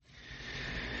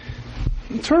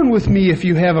Turn with me, if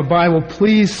you have a Bible,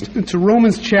 please, to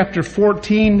Romans chapter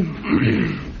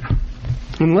 14.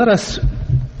 And let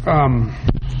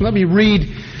me read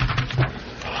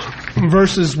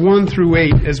verses 1 through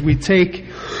 8 as we take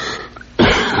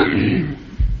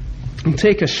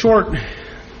a short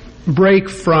break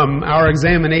from our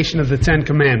examination of the Ten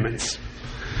Commandments.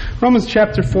 Romans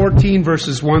chapter 14,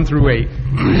 verses 1 through 8.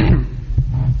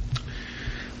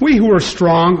 We who are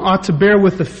strong ought to bear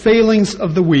with the failings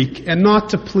of the weak and not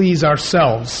to please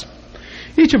ourselves.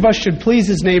 Each of us should please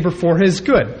his neighbor for his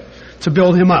good, to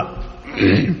build him up.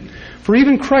 For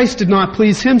even Christ did not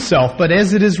please himself, but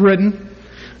as it is written,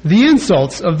 "The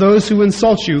insults of those who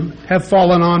insult you have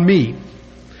fallen on me."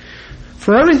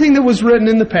 For everything that was written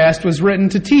in the past was written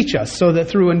to teach us, so that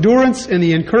through endurance and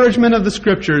the encouragement of the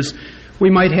Scriptures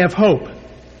we might have hope.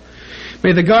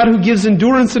 May the God who gives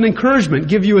endurance and encouragement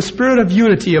give you a spirit of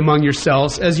unity among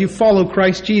yourselves as you follow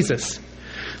Christ Jesus,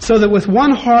 so that with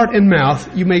one heart and mouth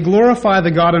you may glorify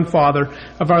the God and Father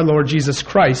of our Lord Jesus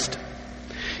Christ.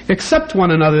 Accept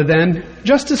one another then,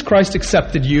 just as Christ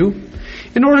accepted you,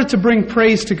 in order to bring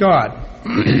praise to God.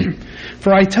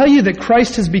 For I tell you that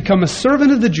Christ has become a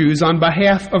servant of the Jews on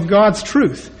behalf of God's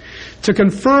truth, to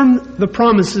confirm the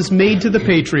promises made to the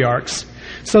patriarchs,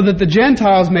 so that the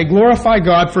Gentiles may glorify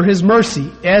God for his mercy,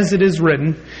 as it is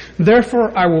written,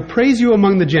 "Therefore I will praise you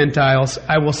among the Gentiles,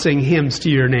 I will sing hymns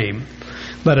to your name."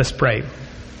 Let us pray.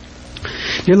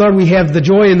 Dear Lord, we have the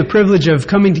joy and the privilege of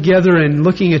coming together and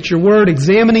looking at your word,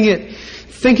 examining it,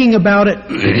 thinking about it.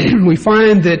 We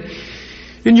find that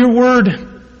in your word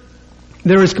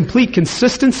there is complete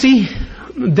consistency,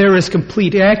 there is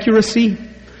complete accuracy,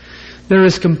 there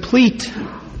is complete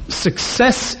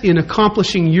success in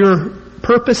accomplishing your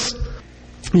purpose.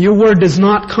 Your word does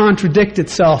not contradict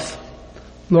itself,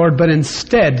 Lord, but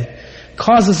instead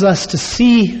causes us to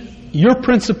see your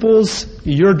principles,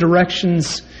 your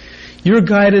directions, your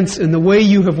guidance, and the way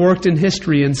you have worked in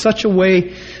history in such a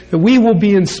way that we will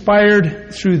be inspired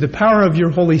through the power of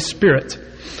your Holy Spirit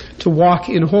to walk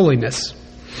in holiness.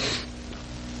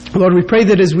 Lord, we pray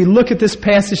that as we look at this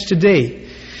passage today,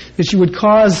 that you would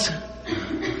cause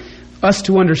us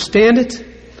to understand it,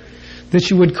 that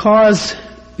you would cause,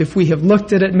 if we have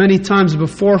looked at it many times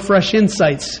before, fresh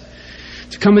insights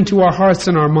to come into our hearts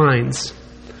and our minds.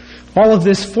 All of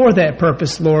this for that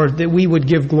purpose, Lord, that we would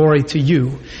give glory to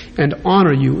you and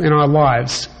honor you in our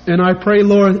lives. And I pray,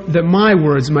 Lord, that my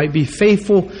words might be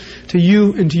faithful to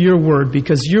you and to your word,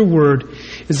 because your word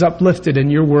is uplifted and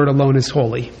your word alone is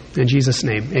holy. In Jesus'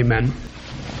 name, amen.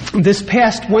 This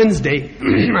past Wednesday,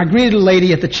 I greeted a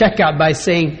lady at the checkout by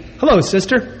saying, "Hello,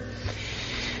 sister."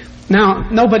 Now,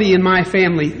 nobody in my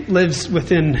family lives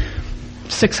within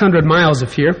 600 miles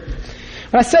of here.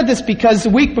 But I said this because the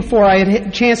week before I had a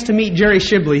chance to meet Jerry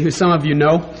Shibley, who some of you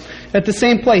know, at the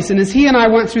same place. And as he and I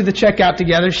went through the checkout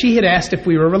together, she had asked if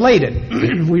we were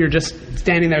related. We were just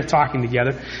standing there talking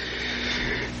together.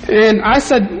 And I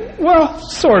said, "Well,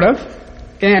 sort of."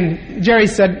 And Jerry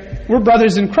said, "We're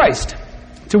brothers in Christ."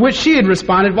 To which she had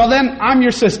responded, "Well then, I'm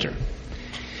your sister."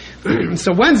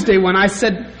 So Wednesday when I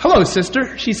said, "Hello,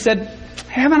 sister," she said,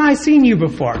 "Haven't I seen you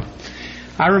before?"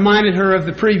 I reminded her of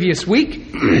the previous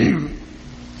week.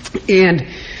 And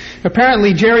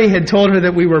apparently Jerry had told her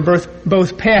that we were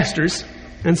both pastors.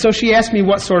 And so she asked me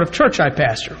what sort of church I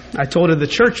pastor. I told her the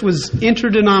church was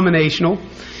interdenominational,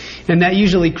 and that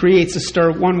usually creates a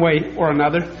stir one way or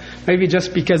another. Maybe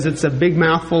just because it's a big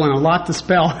mouthful and a lot to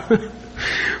spell.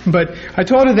 But I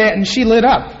told her that and she lit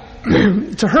up.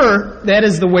 To her, that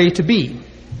is the way to be,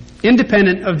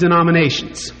 independent of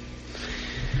denominations.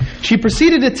 She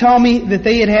proceeded to tell me that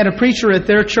they had had a preacher at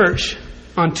their church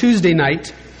on Tuesday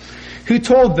night who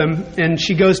told them, and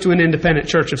she goes to an independent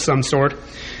church of some sort,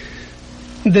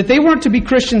 that they weren't to be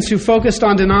Christians who focused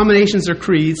on denominations or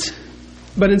creeds,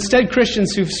 but instead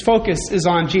Christians whose focus is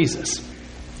on Jesus.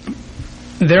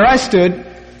 There I stood,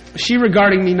 she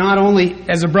regarding me not only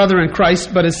as a brother in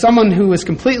Christ, but as someone who was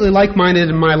completely like-minded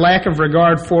in my lack of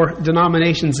regard for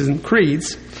denominations and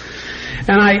creeds.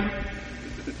 And I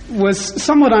was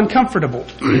somewhat uncomfortable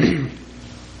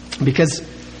because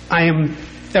I am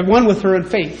at one with her in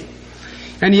faith.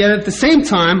 And yet at the same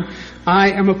time,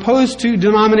 I am opposed to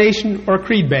denomination or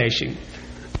creed bashing.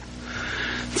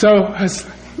 So I was,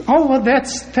 "Oh, well,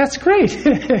 that's great."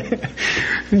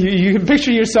 You can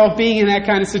picture yourself being in that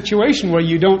kind of situation where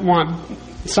you don't want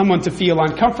someone to feel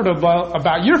uncomfortable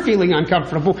about your feeling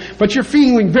uncomfortable, but you're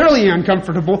feeling very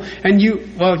uncomfortable, and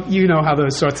you know how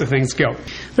those sorts of things go.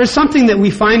 There's something that we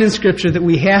find in Scripture that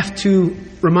we have to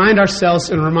remind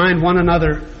ourselves and remind one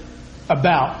another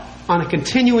about on a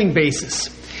continuing basis,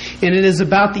 and it is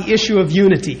about the issue of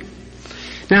unity.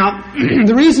 Now,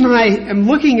 the reason I am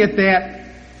looking at that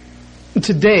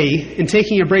today and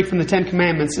taking a break from the Ten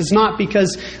Commandments is not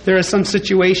because there is some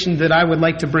situation that I would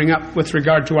like to bring up with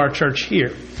regard to our church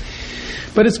here.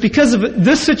 But it's because of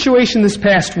this situation this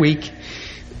past week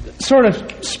sort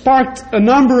of sparked a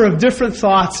number of different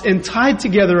thoughts and tied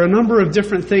together a number of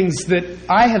different things that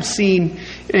I have seen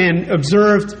and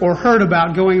observed or heard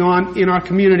about going on in our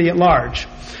community at large.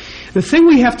 The thing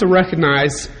we have to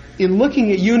recognize in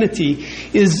looking at unity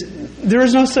is there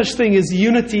is no such thing as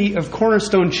unity of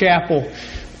Cornerstone Chapel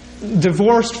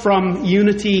divorced from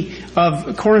unity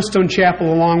of Cornerstone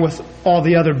Chapel along with all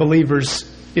the other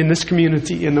believers in this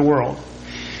community in the world.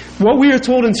 What we are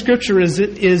told in Scripture is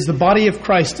the body of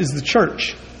Christ is the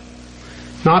church.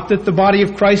 Not that the body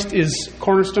of Christ is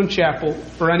Cornerstone Chapel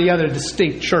or any other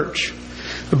distinct church.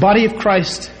 The body of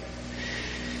Christ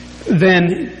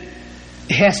then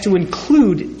has to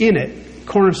include in it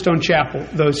Cornerstone Chapel,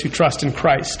 those who trust in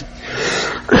Christ.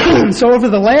 So over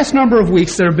the last number of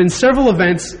weeks, there have been several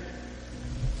events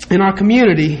in our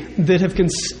community that have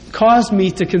caused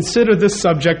me to consider this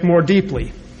subject more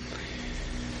deeply.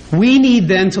 We need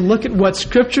then to look at what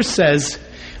Scripture says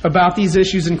about these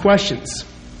issues and questions.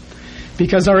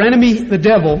 Because our enemy, the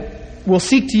devil, will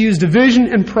seek to use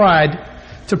division and pride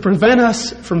to prevent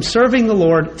us from serving the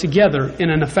Lord together in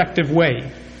an effective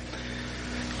way.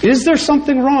 Is there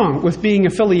something wrong with being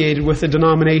affiliated with a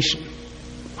denomination?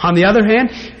 On the other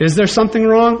hand, is there something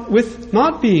wrong with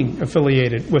not being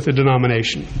affiliated with a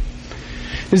denomination?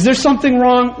 Is there something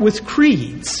wrong with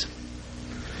creeds?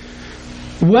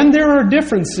 When there are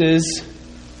differences,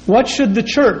 what should the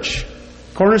church,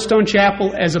 Cornerstone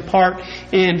Chapel as a part,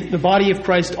 and the body of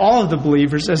Christ, all of the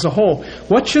believers as a whole,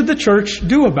 what should the church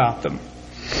do about them?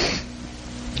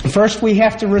 First, we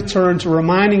have to return to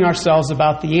reminding ourselves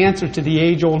about the answer to the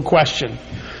age-old question,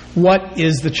 what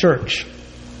is the church?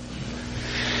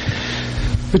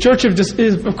 The church,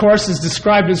 of course, is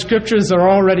described in Scripture, as are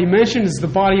already mentioned, as the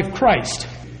body of Christ.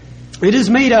 It is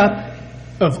made up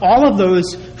of all of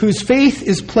those whose faith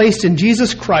is placed in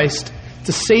Jesus Christ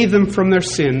to save them from their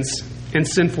sins and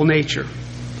sinful nature.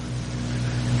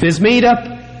 It is made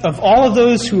up of all of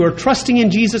those who are trusting in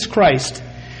Jesus Christ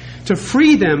to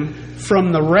free them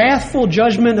from the wrathful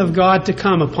judgment of God to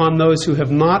come upon those who have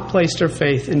not placed their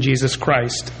faith in Jesus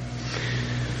Christ.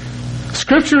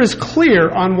 Scripture is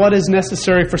clear on what is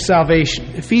necessary for salvation.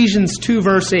 Ephesians 2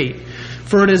 verse 8.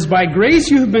 For it is by grace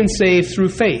you have been saved through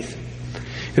faith.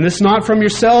 And this not from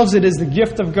yourselves, it is the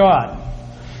gift of God.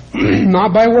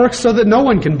 Not by works, so that no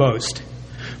one can boast.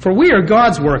 For we are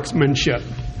God's workmanship,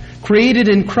 created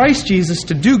in Christ Jesus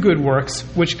to do good works,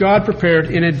 which God prepared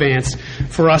in advance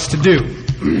for us to do.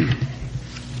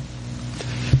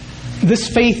 This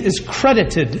faith is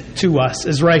credited to us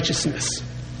as righteousness,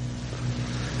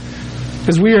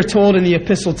 as we are told in the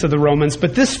epistle to the Romans.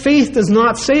 But this faith does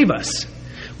not save us.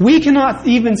 We cannot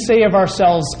even say of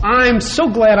ourselves, I'm so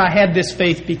glad I had this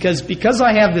faith because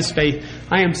I have this faith,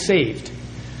 I am saved.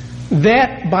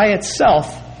 That by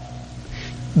itself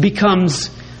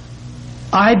becomes,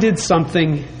 I did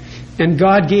something and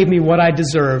God gave me what I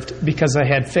deserved because I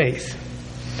had faith.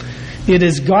 It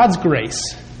is God's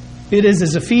grace. It is,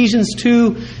 as Ephesians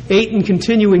 2:8 and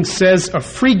continuing says, a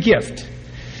free gift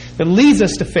that leads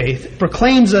us to faith,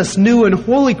 proclaims us new and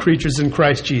holy creatures in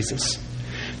Christ Jesus.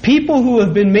 People who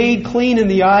have been made clean in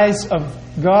the eyes of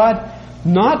God,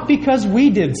 not because we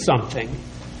did something.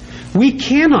 We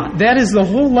cannot. That is the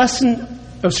whole lesson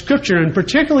of Scripture, and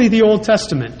particularly the Old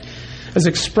Testament, as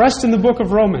expressed in the book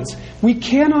of Romans. We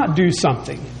cannot do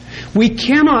something. We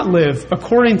cannot live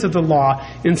according to the law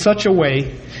in such a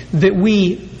way that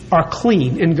we are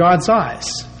clean in God's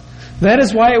eyes. That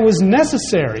is why it was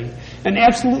necessary, an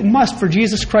absolute must for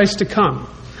Jesus Christ to come,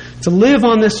 to live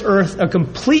on this earth a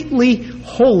completely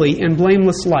holy and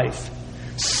blameless life,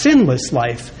 sinless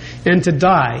life, and to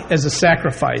die as a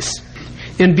sacrifice.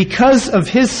 And because of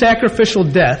His sacrificial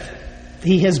death,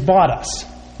 He has bought us,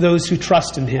 those who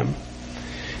trust in Him.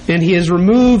 And He has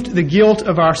removed the guilt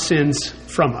of our sins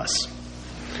from us.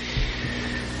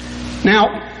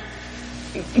 Now,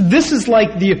 this is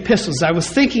like the epistles. I was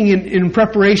thinking in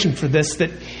preparation for this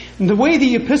that the way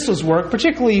the epistles work,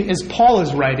 particularly as Paul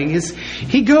is writing, is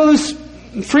he goes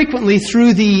frequently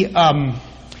through the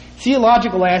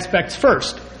theological aspects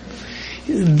first.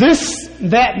 This,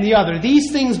 that, and the other.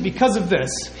 These things because of this.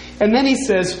 And then he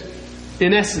says,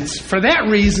 in essence, for that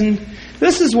reason,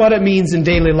 this is what it means in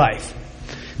daily life.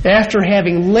 After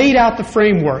having laid out the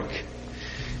framework,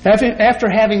 after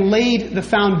having laid the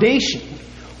foundation,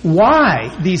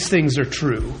 why these things are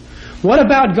true, What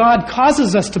about God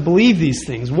causes us to believe these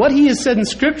things? What He has said in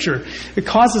Scripture, it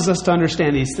causes us to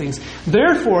understand these things.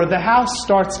 Therefore, the house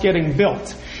starts getting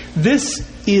built. This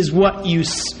is what you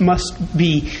must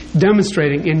be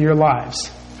demonstrating in your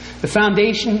lives. The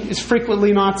foundation is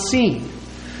frequently not seen.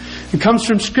 It comes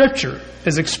from Scripture,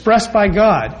 as expressed by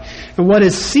God. And what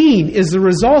is seen is the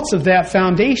results of that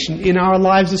foundation in our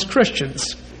lives as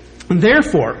Christians. And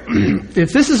therefore,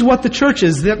 if this is what the church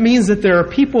is, that means that there are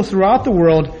people throughout the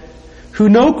world who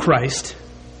know Christ,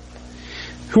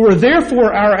 who are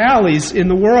therefore our allies in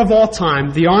the war of all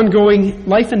time, the ongoing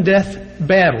life and death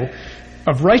battle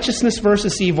of righteousness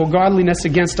versus evil, godliness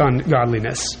against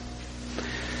ungodliness.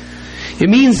 It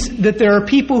means that there are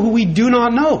people who we do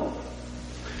not know,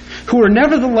 who are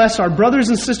nevertheless our brothers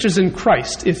and sisters in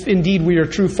Christ, if indeed we are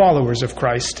true followers of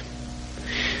Christ.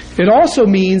 It also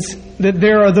means that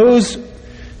there are those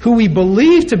who we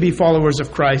believe to be followers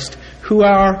of Christ who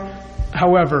are,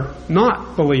 however,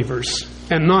 not believers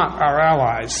and not our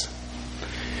allies.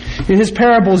 In His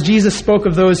parables, Jesus spoke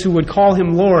of those who would call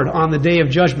Him Lord on the day of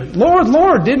judgment. Lord,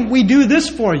 Lord, didn't we do this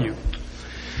for you?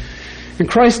 And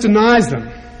Christ denies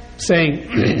them,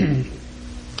 saying,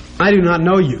 I do not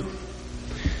know you.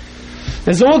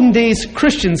 As olden days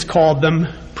Christians called them,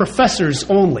 professors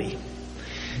only.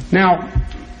 Now,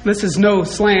 this is no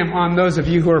slam on those of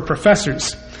you who are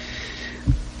professors.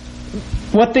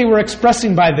 What they were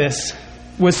expressing by this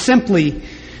was simply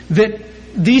that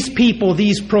these people,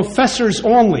 these professors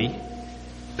only,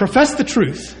 professed the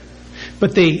truth,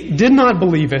 but they did not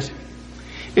believe it,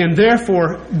 and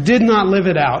therefore did not live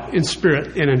it out in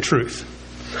spirit and in truth.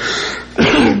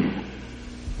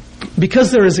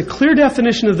 Because there is a clear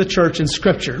definition of the church in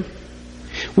Scripture,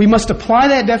 we must apply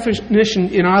that definition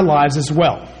in our lives as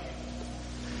well.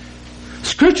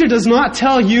 Scripture does not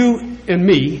tell you and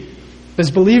me, as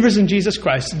believers in Jesus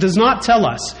Christ, it does not tell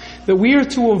us that we are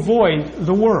to avoid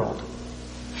the world.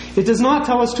 It does not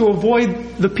tell us to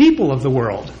avoid the people of the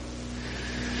world.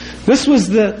 This was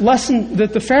the lesson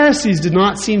that the Pharisees did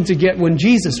not seem to get when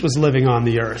Jesus was living on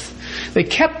the earth. They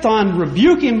kept on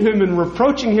rebuking Him and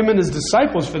reproaching Him and His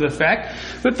disciples for the fact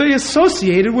that they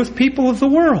associated with people of the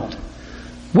world.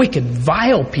 Wicked,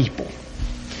 vile people.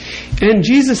 And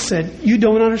Jesus said, you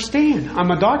don't understand.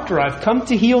 I'm a doctor. I've come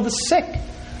to heal the sick,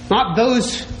 not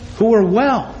those who are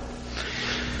well.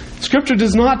 Scripture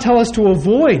does not tell us to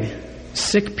avoid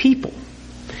sick people.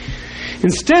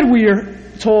 Instead, we are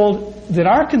told that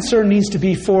our concern needs to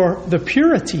be for the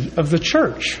purity of the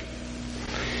church.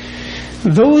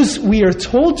 Those we are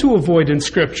told to avoid in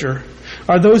Scripture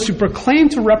are those who proclaim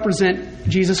to represent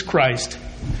Jesus Christ,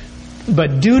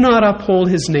 but do not uphold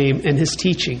His name and His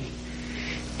teaching.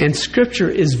 And Scripture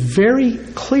is very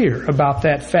clear about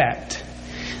that fact,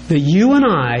 that you and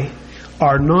I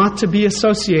are not to be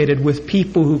associated with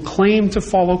people who claim to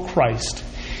follow Christ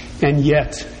and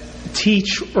yet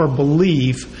teach or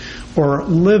believe or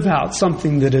live out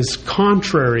something that is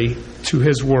contrary to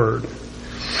His Word.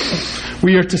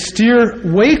 We are to steer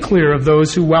way clear of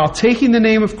those who, while taking the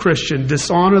name of Christian,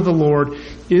 dishonor the Lord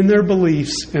in their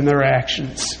beliefs and their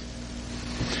actions.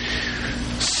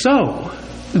 So,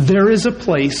 there is a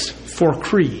place for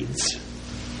creeds.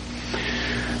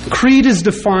 Creed is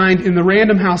defined in the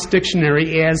Random House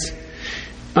Dictionary as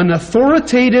an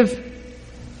authoritative,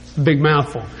 big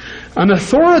mouthful, an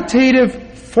authoritative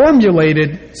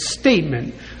formulated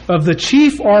statement of the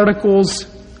chief articles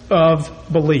of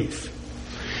belief.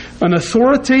 An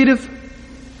authoritative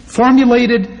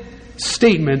formulated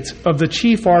statement of the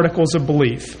chief articles of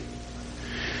belief.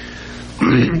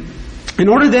 In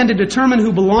order then to determine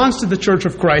who belongs to the Church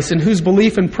of Christ and whose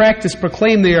belief and practice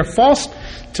proclaim they are false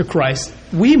to Christ,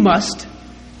 we must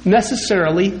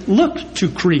necessarily look to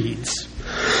creeds.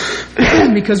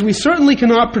 Because we certainly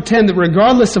cannot pretend that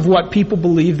regardless of what people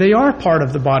believe, they are part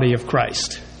of the body of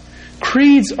Christ.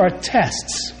 Creeds are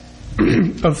tests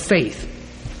of faith.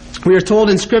 We are told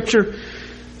in Scripture,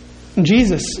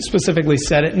 Jesus specifically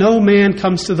said it, no man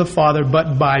comes to the Father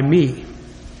but by me.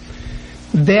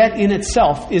 That in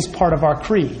itself is part of our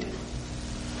creed.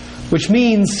 Which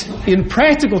means, in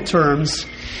practical terms,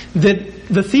 that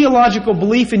the theological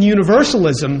belief in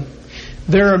universalism,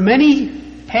 there are many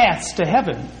paths to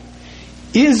heaven,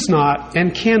 is not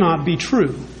and cannot be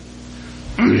true.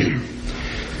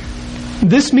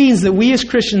 This means that we as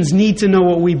Christians need to know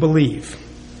what we believe.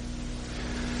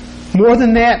 More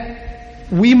than that,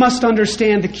 we must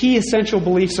understand the key essential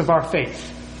beliefs of our faith.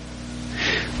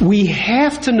 We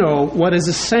have to know what is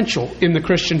essential in the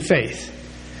Christian faith.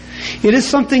 It is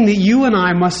something that you and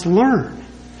I must learn.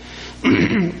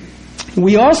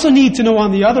 We also need to know,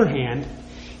 on the other hand,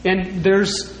 and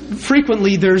there's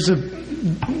a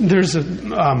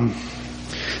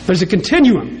There's a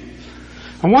continuum.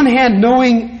 On one hand,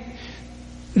 knowing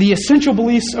the essential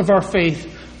beliefs of our faith.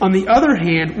 On the other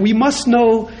hand, we must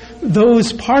know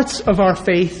those parts of our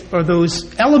faith, or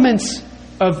those elements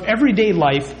of everyday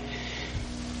life,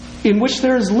 in which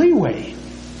there is leeway,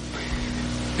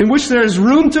 in which there is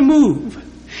room to move,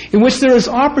 in which there is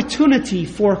opportunity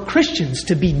for Christians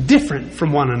to be different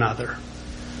from one another.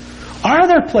 Are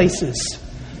there places?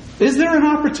 Is there an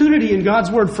opportunity in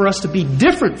God's Word for us to be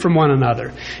different from one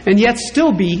another and yet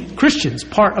still be Christians,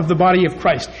 part of the body of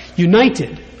Christ,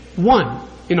 united, one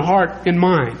in heart and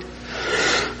mind?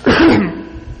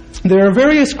 There are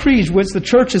various creeds which the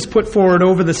church has put forward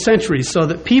over the centuries so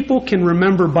that people can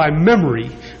remember by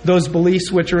memory those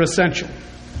beliefs which are essential.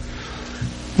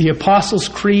 The Apostles'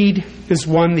 Creed is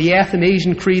one, the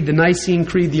Athanasian Creed, the Nicene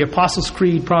Creed, the Apostles'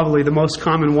 Creed, probably the most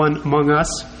common one among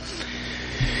us.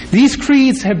 These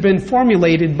creeds have been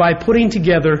formulated by putting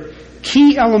together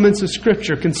key elements of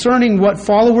Scripture concerning what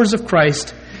followers of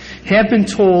Christ have been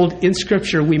told in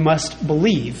Scripture we must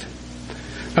believe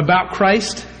about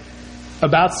Christ,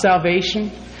 about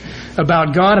salvation,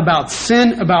 about God, about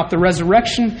sin, about the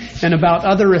resurrection, and about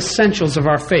other essentials of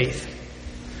our faith.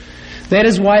 That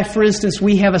is why, for instance,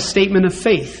 we have a statement of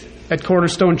faith at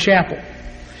Cornerstone Chapel.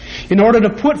 In order to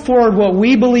put forward what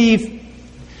we believe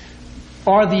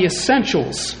are the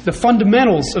essentials, the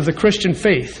fundamentals of the Christian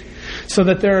faith, so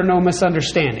that there are no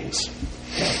misunderstandings.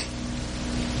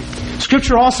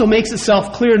 Scripture also makes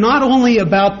itself clear not only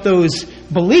about those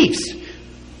beliefs,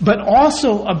 but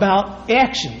also about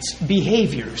actions,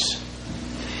 behaviors.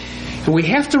 And we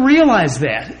have to realize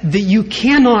that you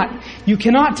cannot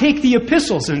take the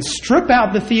epistles and strip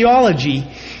out the theology,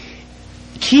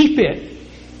 keep it,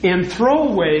 and throw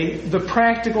away the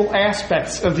practical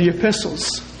aspects of the epistles.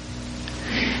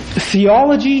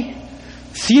 Theology,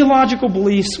 theological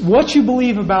beliefs, what you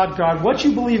believe about God, what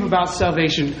you believe about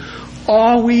salvation,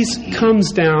 always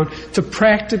comes down to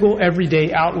practical everyday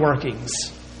outworkings.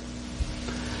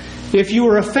 If you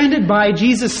are offended by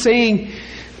Jesus saying,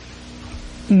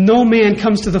 "No man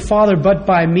comes to the Father but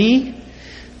by me,"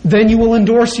 then you will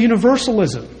endorse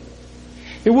universalism.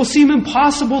 It will seem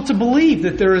impossible to believe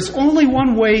that there is only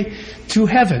one way to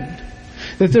heaven,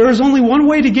 that there is only one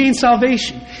way to gain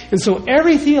salvation. And so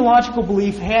every theological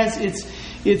belief has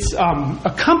its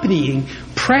accompanying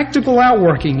practical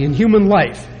outworking in human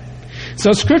life.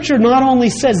 So Scripture not only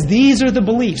says these are the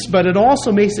beliefs, but it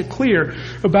also makes it clear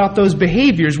about those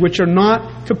behaviors which are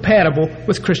not compatible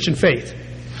with Christian faith.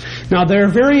 Now, there are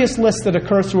various lists that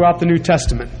occur throughout the New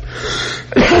Testament.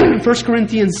 1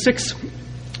 Corinthians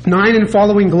 6:9 and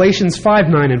following, Galatians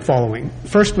 5:9 and following.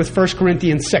 First with 1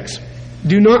 Corinthians 6.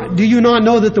 Do you not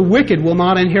know that the wicked will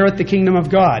not inherit the kingdom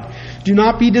of God? Do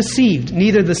not be deceived.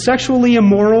 Neither the sexually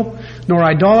immoral, nor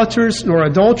idolaters, nor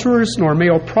adulterers, nor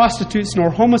male prostitutes, nor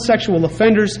homosexual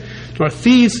offenders, nor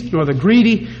thieves, nor the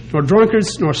greedy, nor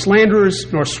drunkards, nor slanderers,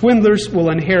 nor swindlers will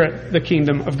inherit the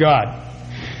kingdom of God.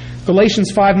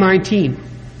 Galatians 5:19.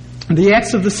 The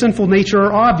acts of the sinful nature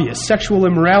are obvious: sexual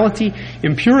immorality,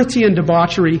 impurity and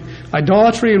debauchery,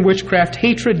 idolatry and witchcraft,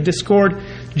 hatred, discord,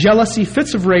 jealousy,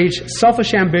 fits of rage,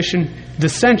 selfish ambition,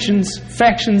 dissensions,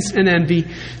 factions and envy,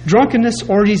 drunkenness,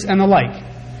 orgies, and the like.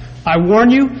 I warn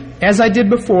you, as I did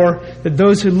before, that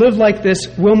those who live like this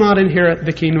will not inherit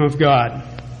the kingdom of God.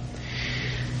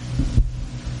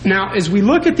 Now, as we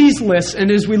look at these lists,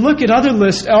 and as we look at other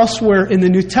lists elsewhere in the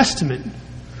New Testament,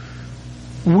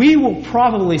 we will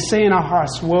probably say in our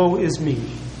hearts, "Woe is me."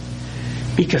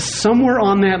 Because somewhere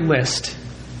on that list,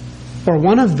 or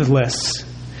one of the lists,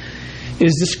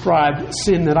 is described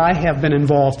sin that I have been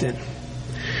involved in.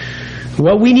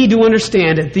 What we need to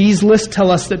understand is these lists tell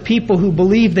us that people who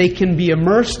believe they can be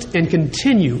immersed and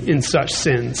continue in such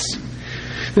sins.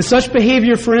 That such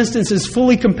behavior, for instance, is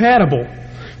fully compatible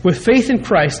with faith in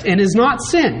Christ and is not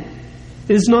sin.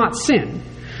 It is not sin,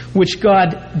 which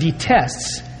God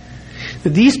detests.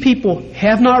 That these people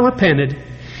have not repented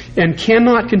and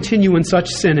cannot continue in such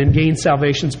sin and gain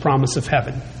salvation's promise of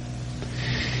heaven.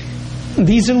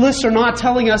 These lists are not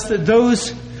telling us that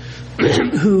those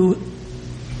who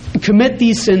commit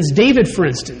these sins, David, for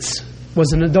instance,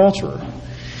 was an adulterer.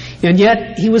 And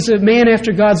yet he was a man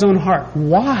after God's own heart.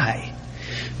 Why?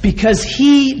 Because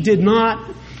he did not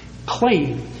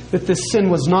claim that this sin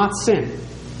was not sin.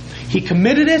 He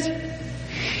committed it.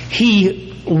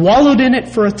 He wallowed in it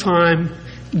for a time.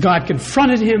 God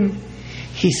confronted him.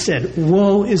 He said,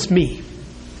 "Woe is me,"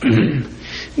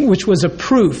 which was a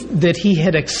proof that he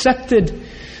had accepted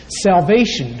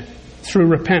salvation through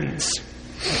repentance.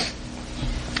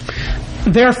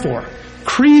 Therefore,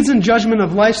 creeds and judgment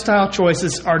of lifestyle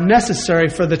choices are necessary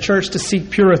for the church to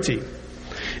seek purity.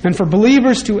 and for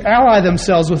believers to ally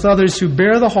themselves with others who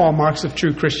bear the hallmarks of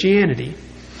true Christianity.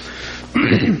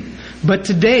 But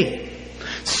today,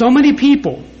 so many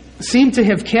people seem to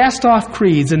have cast off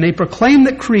creeds, and they proclaim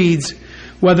that creeds,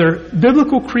 whether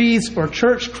biblical creeds or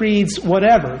church creeds,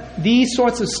 whatever, these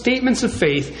sorts of statements of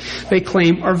faith they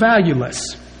claim are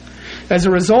valueless. As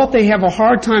a result, they have a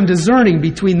hard time discerning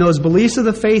between those beliefs of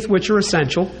the faith which are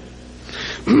essential,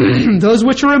 those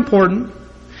which are important,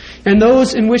 and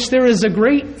those in which there is a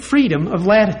great freedom of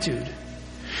latitude.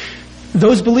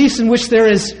 Those beliefs in which there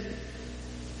is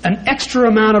an extra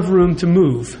amount of room to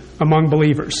move among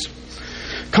believers.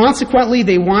 Consequently,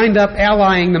 they wind up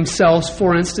allying themselves,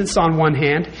 for instance, on one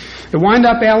hand, they wind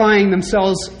up allying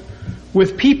themselves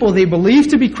with people they believe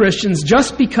to be Christians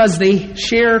just because they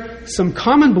share some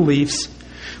common beliefs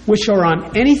which are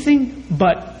on anything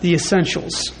but the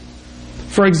essentials.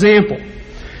 For example,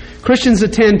 Christians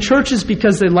attend churches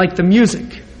because they like the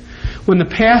music, when the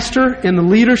pastor and the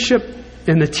leadership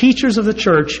and the teachers of the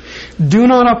church do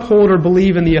not uphold or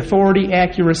believe in the authority,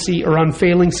 accuracy, or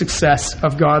unfailing success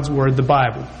of God's Word, the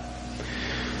Bible.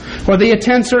 Or they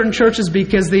attend certain churches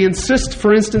because they insist,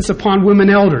 for instance, upon women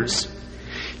elders,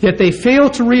 yet they fail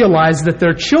to realize that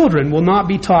their children will not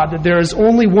be taught that there is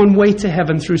only one way to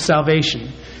heaven through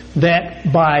salvation,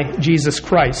 that by Jesus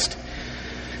Christ.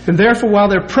 And therefore, while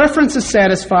their preference is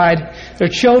satisfied, their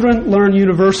children learn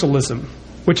universalism,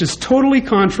 which is totally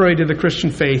contrary to the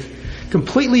Christian faith,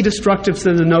 completely destructive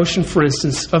to the notion, for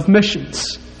instance, of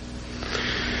missions.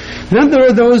 Then there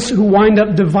are those who wind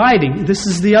up dividing. This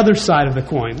is the other side of the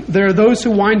coin. There are those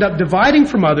who wind up dividing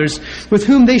from others with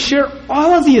whom they share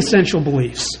all of the essential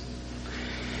beliefs,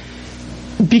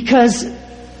 because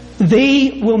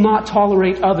they will not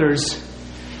tolerate others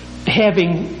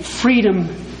having freedom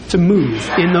to move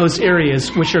in those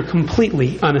areas which are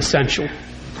completely unessential.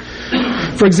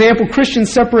 For example,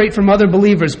 Christians separate from other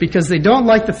believers because they don't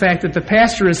like the fact that the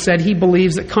pastor has said he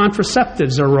believes that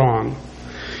contraceptives are wrong,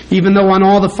 even though on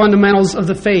all the fundamentals of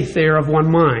the faith they are of one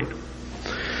mind.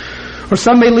 Or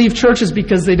some may leave churches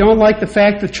because they don't like the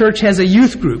fact the church has a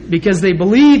youth group, because they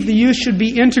believe the youth should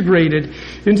be integrated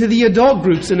into the adult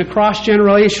groups in a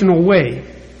cross-generational way,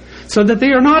 so that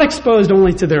they are not exposed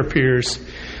only to their peers.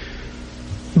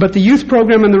 But the youth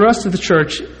program and the rest of the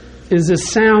church is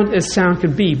as sound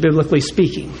could be, biblically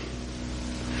speaking.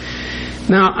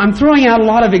 Now, I'm throwing out a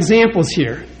lot of examples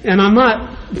here, and I'm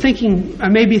not thinking, I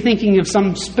may be thinking of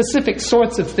some specific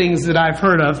sorts of things that I've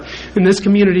heard of in this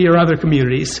community or other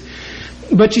communities.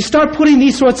 But you start putting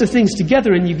these sorts of things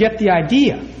together and you get the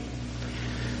idea.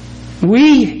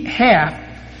 We have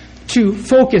to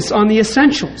focus on the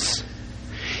essentials.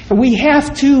 And we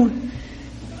have to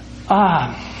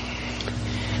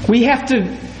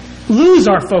lose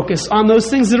our focus on those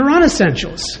things that are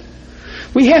unessentials.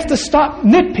 We have to stop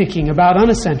nitpicking about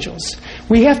unessentials.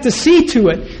 We have to see to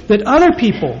it that other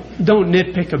people don't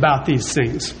nitpick about these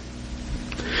things.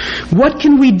 What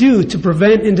can we do to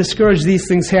prevent and discourage these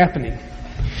things happening?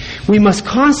 We must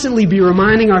constantly be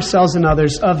reminding ourselves and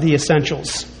others of the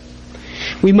essentials.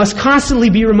 We must constantly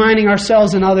be reminding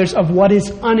ourselves and others of what is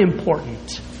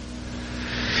unimportant.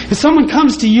 If someone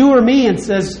comes to you or me and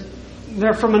says,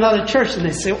 they're from another church, and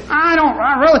they say,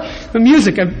 the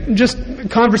music, just a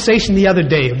conversation the other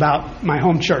day about my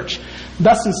home church.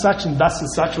 Thus and such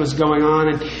was going on,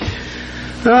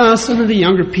 and some of the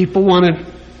younger people wanted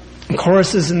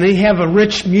choruses, and they have a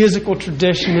rich musical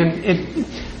tradition, and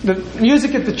the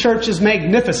music at the church is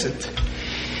magnificent.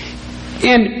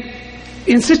 And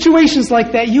in situations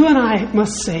like that, you and I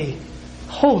must say,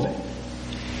 hold it.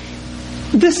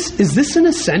 Is this an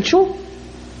essential?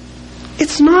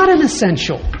 It's not an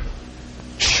essential.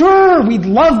 Sure, we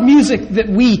love music that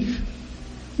we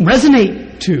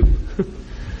resonate to.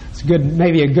 It's good,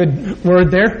 maybe a good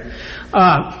word there.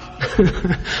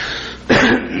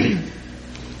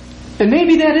 And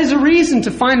maybe that is a reason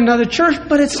to find another church,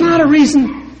 but it's not a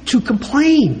reason to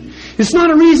complain. It's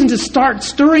not a reason to start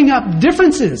stirring up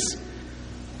differences.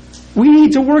 We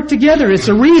need to work together. It's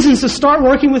a reason to start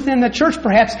working within the church,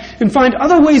 perhaps, and find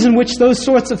other ways in which those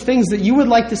sorts of things that you would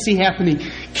like to see happening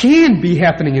can be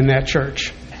happening in that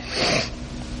church.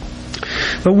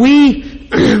 But we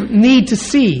need to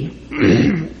see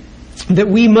that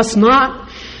we must not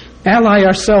ally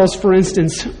ourselves, for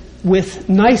instance, with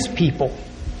nice people,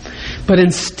 but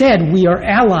instead we are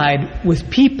allied with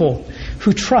people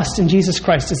who trust in Jesus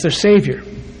Christ as their Savior.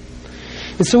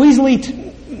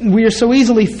 We are so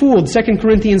easily fooled. 2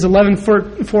 Corinthians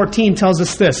 11:14 tells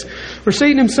us this. For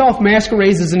Satan himself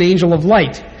masquerades as an angel of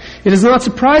light. It is not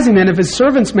surprising then if his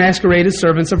servants masquerade as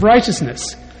servants of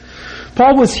righteousness.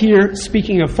 Paul was here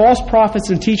speaking of false prophets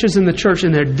and teachers in the church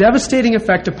and their devastating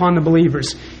effect upon the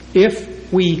believers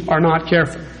if we are not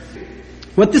careful.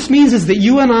 What this means is that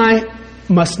you and I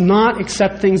must not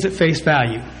accept things at face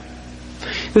value.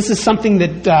 This is something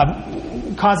that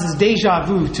causes deja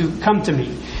vu to come to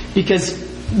me, because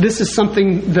this is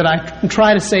something that I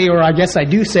try to say, or I guess I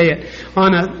do say it,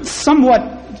 on a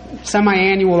somewhat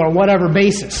semi-annual or whatever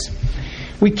basis.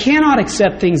 We cannot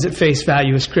accept things at face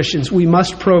value as Christians. We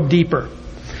must probe deeper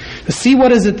to see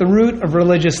what is at the root of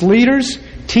religious leaders,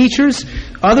 teachers,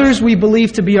 others we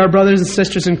believe to be our brothers and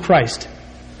sisters in Christ.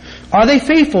 Are they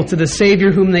faithful to the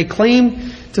Savior whom they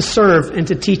claim to serve and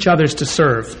to teach others to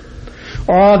serve?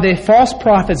 Or are they false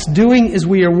prophets doing as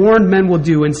we are warned men will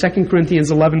do in 2 Corinthians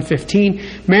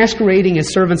 11:15, masquerading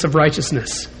as servants of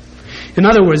righteousness? In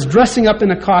other words, dressing up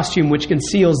in a costume which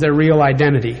conceals their real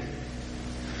identity.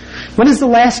 When is the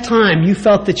last time you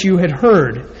felt that you had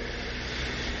heard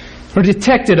or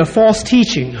detected a false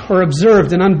teaching or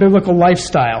observed an unbiblical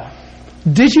lifestyle?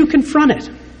 Did you confront it?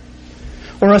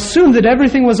 Or assume that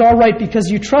everything was all right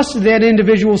because you trusted that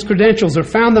individual's credentials or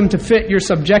found them to fit your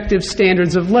subjective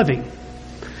standards of living?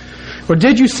 Or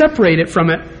did you separate it from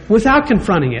it without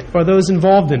confronting it or those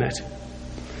involved in it?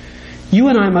 You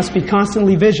and I must be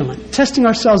constantly vigilant, testing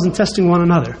ourselves and testing one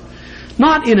another.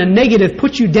 Not in a negative,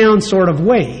 put you down sort of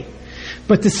way,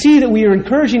 but to see that we are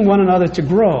encouraging one another to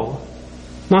grow,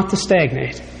 not to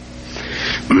stagnate.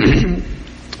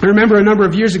 I remember a number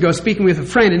of years ago speaking with a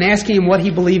friend and asking him what he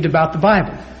believed about the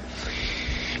Bible.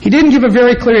 He didn't give a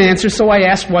very clear answer, so I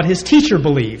asked what his teacher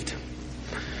believed.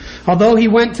 Although he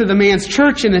went to the man's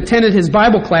church and attended his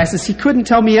Bible classes, he couldn't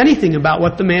tell me anything about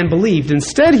what the man believed.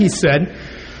 Instead, he said,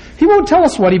 he won't tell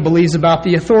us what he believes about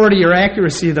the authority or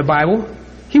accuracy of the Bible.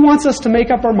 He wants us to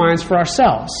make up our minds for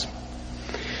ourselves.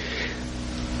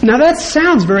 Now that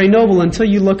sounds very noble until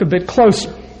you look a bit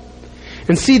closer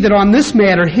and see that on this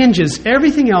matter hinges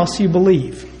everything else you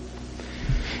believe.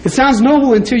 It sounds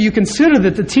noble until you consider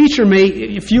that the teacher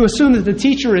if you assume that the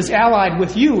teacher is allied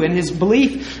with you in his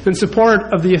belief and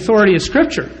support of the authority of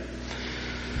Scripture.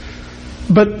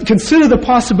 But consider the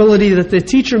possibility that the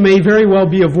teacher may very well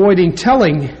be avoiding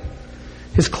telling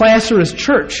his class or his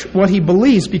church what he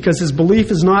believes because his belief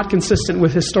is not consistent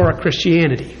with historic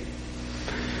Christianity.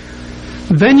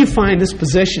 Then you find this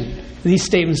position, these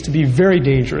statements, to be very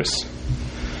dangerous,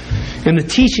 and the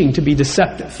teaching to be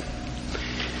deceptive.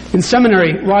 In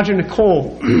seminary, Roger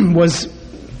Nicole was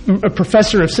a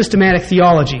professor of systematic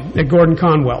theology at Gordon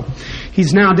Conwell.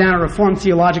 He's now down at Reformed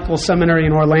Theological Seminary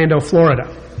in Orlando,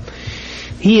 Florida.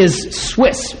 He is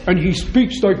Swiss, and he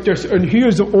speaks like this, and he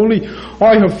is the only...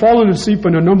 I have fallen asleep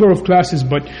in a number of classes,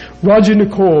 but Roger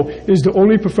Nicole is the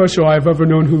only professor I have ever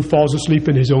known who falls asleep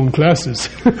in his own classes.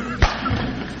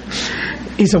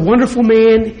 He's a wonderful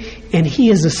man, and he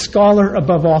is a scholar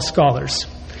above all scholars.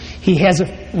 He has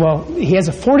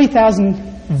a 40,000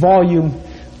 volume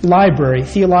library,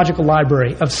 theological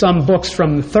library, of some books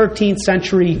from the 13th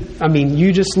century. I mean,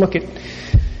 you just look at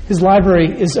his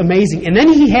library is amazing. And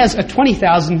then he has a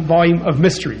 20,000 volume of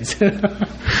mysteries.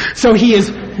 So he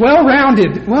is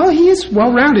well-rounded. Well, he is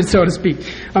well-rounded, so to speak.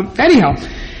 Anyhow,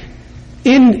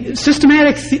 in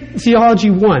Systematic Theology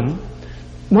 1,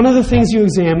 one of the things you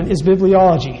examine is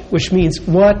bibliology, which means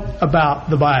what about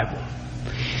the Bible?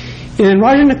 In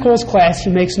Roger Nicole's class,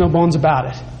 he makes no bones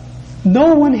about it.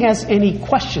 No one has any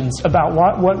questions about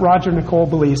what Roger Nicole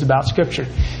believes about Scripture.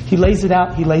 He lays it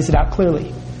out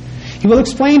clearly. He will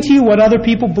explain to you what other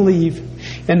people believe,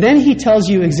 and then he tells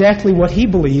you exactly what he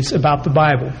believes about the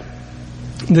Bible.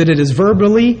 That it is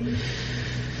verbally,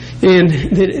 and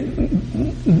that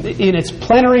in its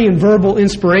plenary and verbal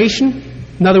inspiration.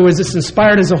 In other words, it's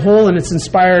inspired as a whole and it's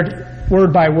inspired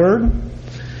word by word.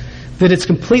 That it's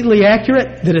completely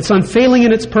accurate, that it's unfailing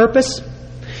in its purpose.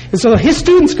 And so his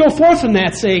students go forth from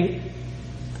that saying,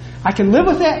 I can live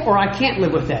with that or I can't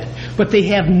live with that. But they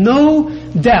have no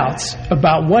doubts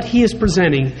about what he is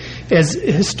presenting as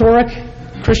a historic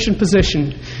Christian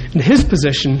position and his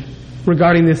position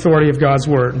regarding the authority of God's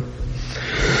Word.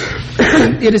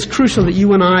 It is crucial that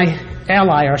you and I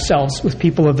ally ourselves with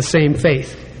people of the same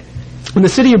faith. In the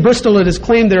city of Bristol, it is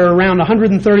claimed there are around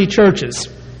 130 churches.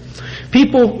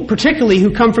 People, particularly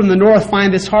who come from the north,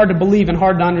 find this hard to believe and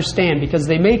hard to understand because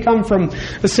they may come from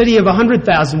a city of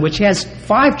 100,000, which has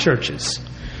 5 churches.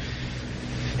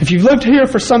 If you've lived here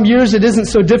for some years, it isn't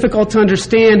so difficult to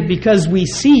understand because we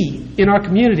see in our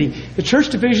community the church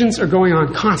divisions are going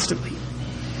on constantly.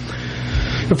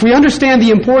 If we understand the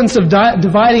importance of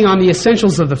dividing on the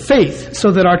essentials of the faith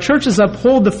so that our churches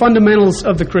uphold the fundamentals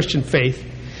of the Christian faith,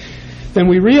 then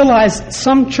we realize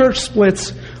some church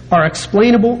splits are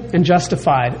explainable and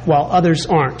justified, while others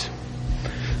aren't.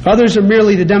 Others are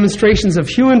merely the demonstrations of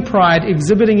human pride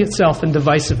exhibiting itself in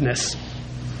divisiveness.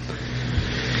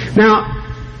 Now,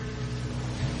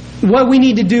 what we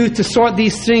need to do to sort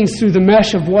these things through the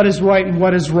mesh of what is right and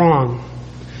what is wrong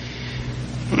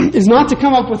is not to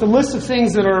come up with a list of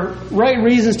things that are right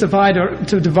reasons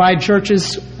to divide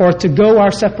churches or to go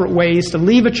our separate ways, to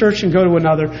leave a church and go to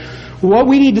another. What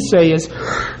we need to say is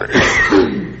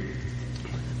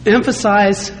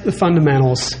emphasize the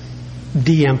fundamentals,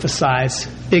 de-emphasize,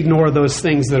 ignore those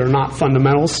things that are not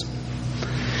fundamentals.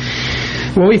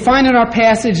 What we find in our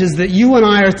passage is that you and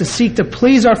I are to seek to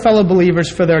please our fellow believers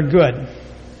for their good.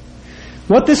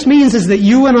 What this means is that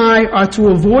you and I are to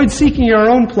avoid seeking our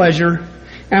own pleasure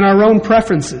and our own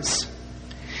preferences.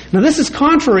 Now, this is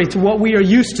contrary to what we are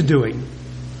used to doing.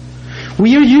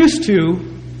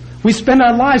 We spend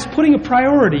our lives putting a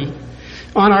priority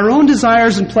on our own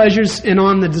desires and pleasures and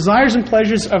on the desires and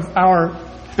pleasures of our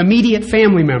immediate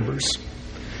family members.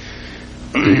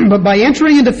 But by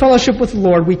entering into fellowship with the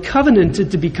Lord, we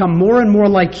covenanted to become more and more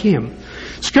like Him.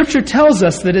 Scripture tells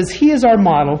us that as He is our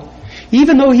model,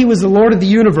 even though He was the Lord of the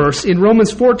universe, in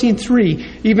Romans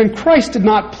 14:3, even Christ did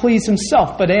not please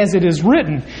Himself, but as it is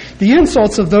written, the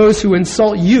insults of those who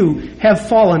insult you have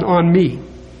fallen on me.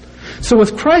 So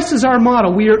with Christ as our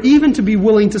model, we are even to be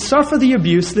willing to suffer the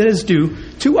abuse that is due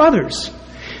to others.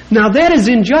 Now that is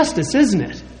injustice, isn't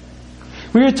it?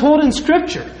 We are told in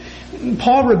Scripture,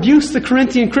 Paul rebukes the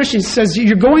Corinthian Christians. He says,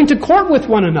 you're going to court with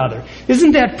one another.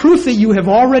 Isn't that proof that you have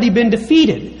already been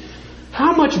defeated?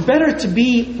 How much better to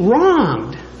be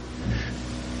wronged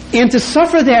and to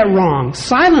suffer that wrong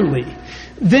silently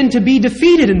than to be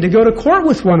defeated and to go to court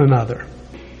with one another.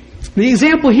 The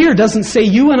example here doesn't say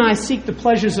you and I seek the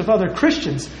pleasures of other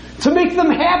Christians to make them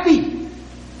happy.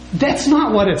 That's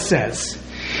not what it says.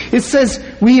 It says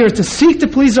we are to seek to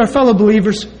please our fellow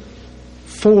believers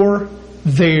for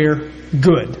their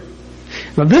good.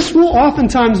 Now, this will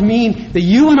oftentimes mean that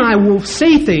you and I will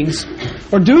say things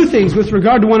or do things with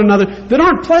regard to one another that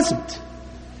aren't pleasant,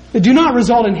 that do not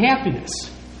result in happiness.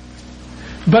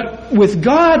 But with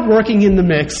God working in the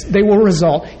mix, they will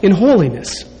result in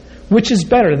holiness, which is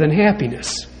better than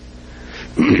happiness.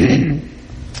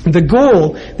 The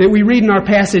goal that we read in our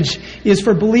passage is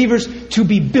for believers to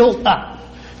be built up,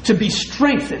 to be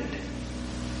strengthened,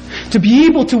 to be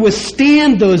able to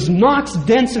withstand those knocks,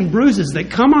 dents, and bruises that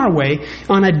come our way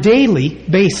on a daily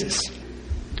basis.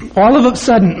 All of a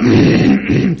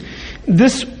sudden,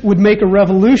 this would make a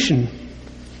revolution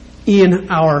in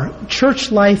our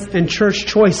church life and church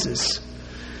choices.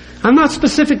 I'm not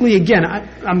specifically, again,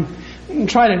 I'm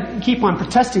trying to keep on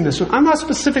protesting this one. I'm not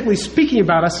specifically speaking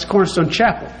about us as Cornerstone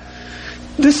Chapel.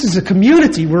 This is a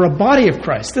community. We're a body of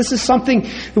Christ. This is something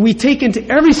that we take into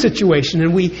every situation,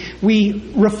 and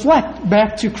we reflect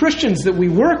back to Christians that we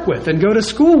work with and go to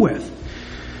school with.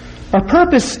 Our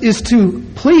purpose is to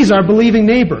please our believing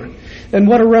neighbor. And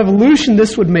what a revolution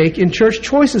this would make in church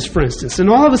choices, for instance. And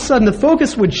all of a sudden the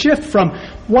focus would shift from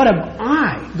what am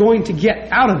I going to get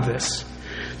out of this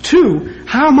to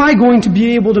how am I going to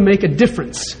be able to make a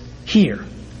difference here?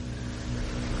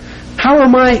 How are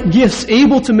my gifts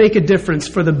able to make a difference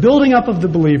for the building up of the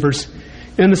believers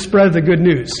and the spread of the good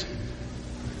news?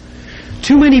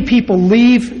 Too many people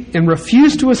leave and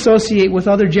refuse to associate with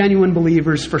other genuine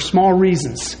believers for small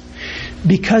reasons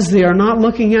because they are not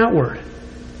looking outward.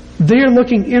 They are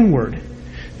looking inward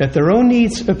at their own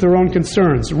needs, at their own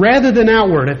concerns, rather than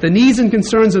outward at the needs and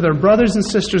concerns of their brothers and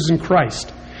sisters in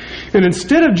Christ. And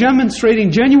instead of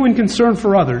demonstrating genuine concern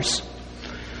for others,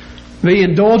 they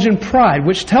indulge in pride,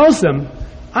 which tells them,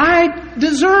 I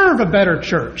deserve a better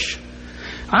church.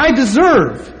 I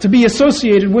deserve to be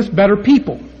associated with better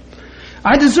people.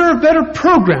 I deserve better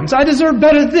programs. I deserve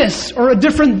better this or a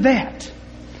different that.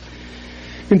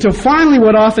 Until finally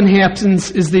what often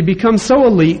happens is they become so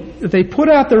elite that they put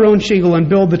out their own shingle and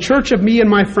build the church of me and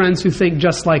my friends who think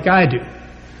just like I do.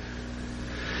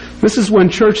 This is when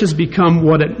church has become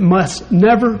what it must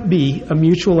never be, a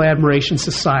mutual admiration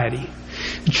society.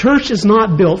 The church is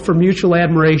not built for mutual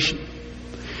admiration.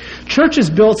 Church is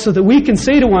built so that we can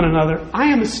say to one another, I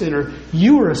am a sinner,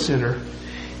 you are a sinner.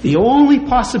 The only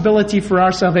possibility for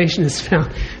our salvation is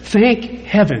found, thank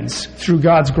heavens, through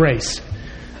God's grace.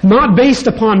 Not based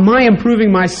upon my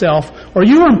improving myself, or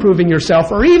you improving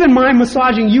yourself, or even my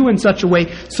massaging you in such a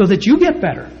way so that you get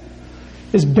better.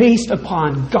 Is based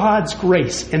upon God's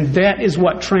grace, and that is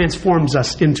what transforms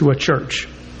us into a church.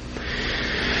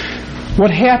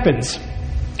 What happens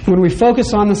when we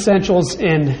focus on the essentials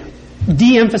and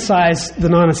de-emphasize the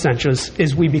non-essentials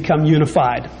is we become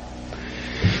unified.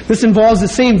 This involves the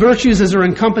same virtues as are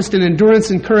encompassed in endurance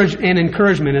and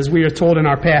encouragement as we are told in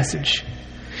our passage.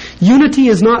 Unity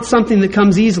is not something that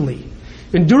comes easily.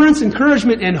 Endurance,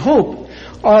 encouragement, and hope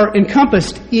are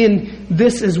encompassed in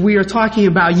this as we are talking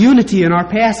about unity in our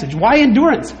passage. Why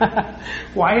endurance?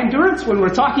 Why endurance when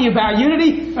we're talking about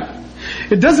unity?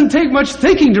 It doesn't take much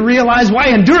thinking to realize why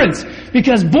endurance,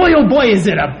 because boy oh boy is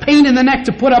it a pain in the neck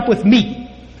to put up with me.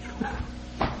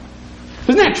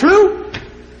 Isn't that true?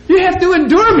 You have to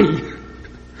endure me.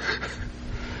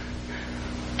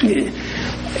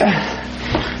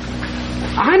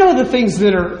 I know the things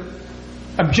that are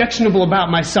objectionable about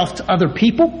myself to other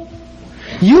people.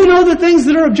 You know the things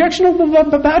that are objectionable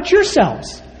about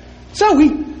yourselves. So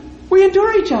we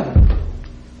endure each other.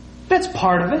 That's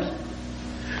part of it.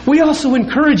 We also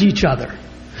encourage each other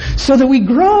so that we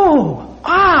grow.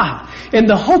 And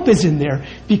the hope is in there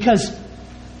because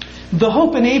the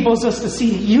hope enables us to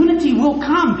see that unity will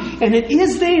come, and it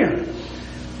is there.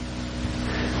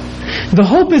 The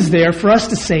hope is there for us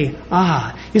to say,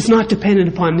 it's not dependent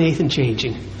upon Nathan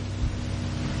changing.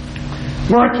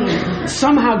 Working,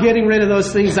 somehow getting rid of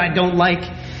those things I don't like,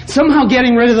 somehow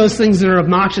getting rid of those things that are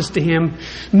obnoxious to him,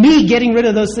 me getting rid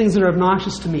of those things that are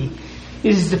obnoxious to me,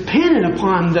 is dependent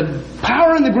upon the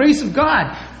power and the grace of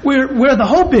God, where the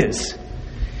hope is.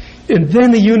 And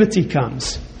then the unity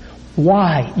comes.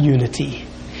 Why unity?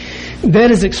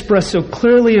 That is expressed so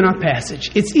clearly in our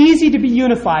passage. It's easy to be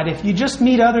unified if you just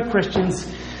meet other Christians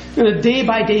on a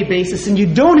day-by-day basis, and you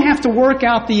don't have to work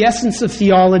out the essence of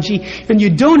theology, and you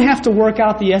don't have to work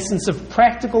out the essence of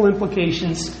practical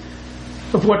implications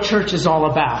of what church is all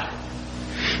about.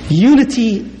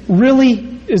 Unity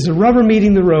really is a rubber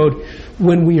meeting the road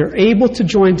when we are able to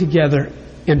join together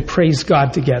and praise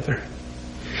God together.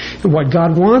 And what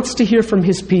God wants to hear from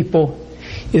His people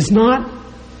is not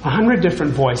 100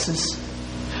 different voices,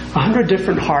 100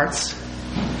 different hearts.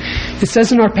 It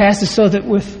says in our passage, so that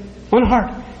with one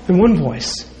heart and one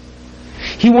voice.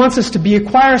 He wants us to be a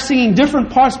choir singing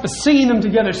different parts, but singing them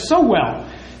together so well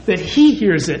that He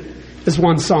hears it as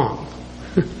one song.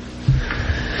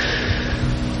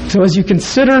 So as you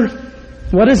consider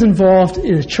what is involved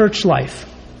in a church life,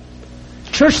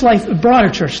 broader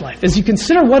church life, as you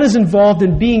consider what is involved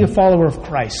in being a follower of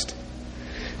Christ,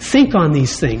 think on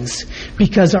these things,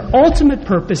 because our ultimate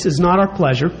purpose is not our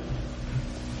pleasure.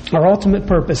 Our ultimate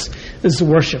purpose is the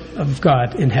worship of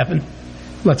God in heaven.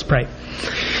 Let's pray.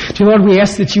 Dear Lord, we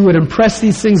ask that you would impress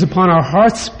these things upon our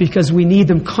hearts because we need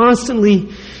them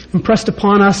constantly impressed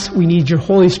upon us. We need your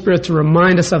Holy Spirit to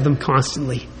remind us of them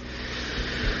constantly.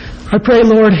 I pray,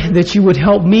 Lord, that you would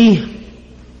help me,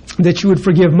 that you would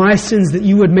forgive my sins, that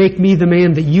you would make me the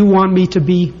man that you want me to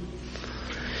be,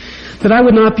 that I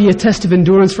would not be a test of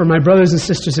endurance for my brothers and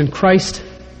sisters in Christ.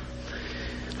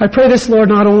 I pray this, Lord,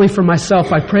 not only for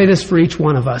myself, I pray this for each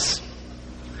one of us.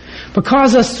 But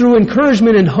cause us through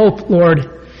encouragement and hope,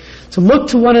 Lord, to look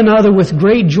to one another with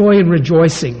great joy and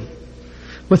rejoicing,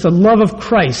 with the love of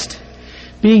Christ,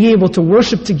 being able to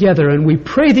worship together. And we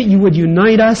pray that you would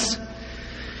unite us,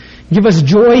 give us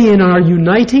joy in our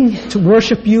uniting to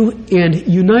worship you, and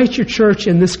unite your church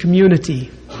in this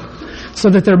community, so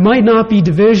that there might not be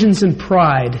divisions and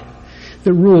pride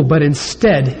that rule, but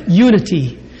instead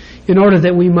unity, in order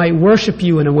that we might worship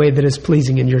you in a way that is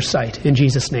pleasing in your sight. In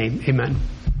Jesus' name, amen.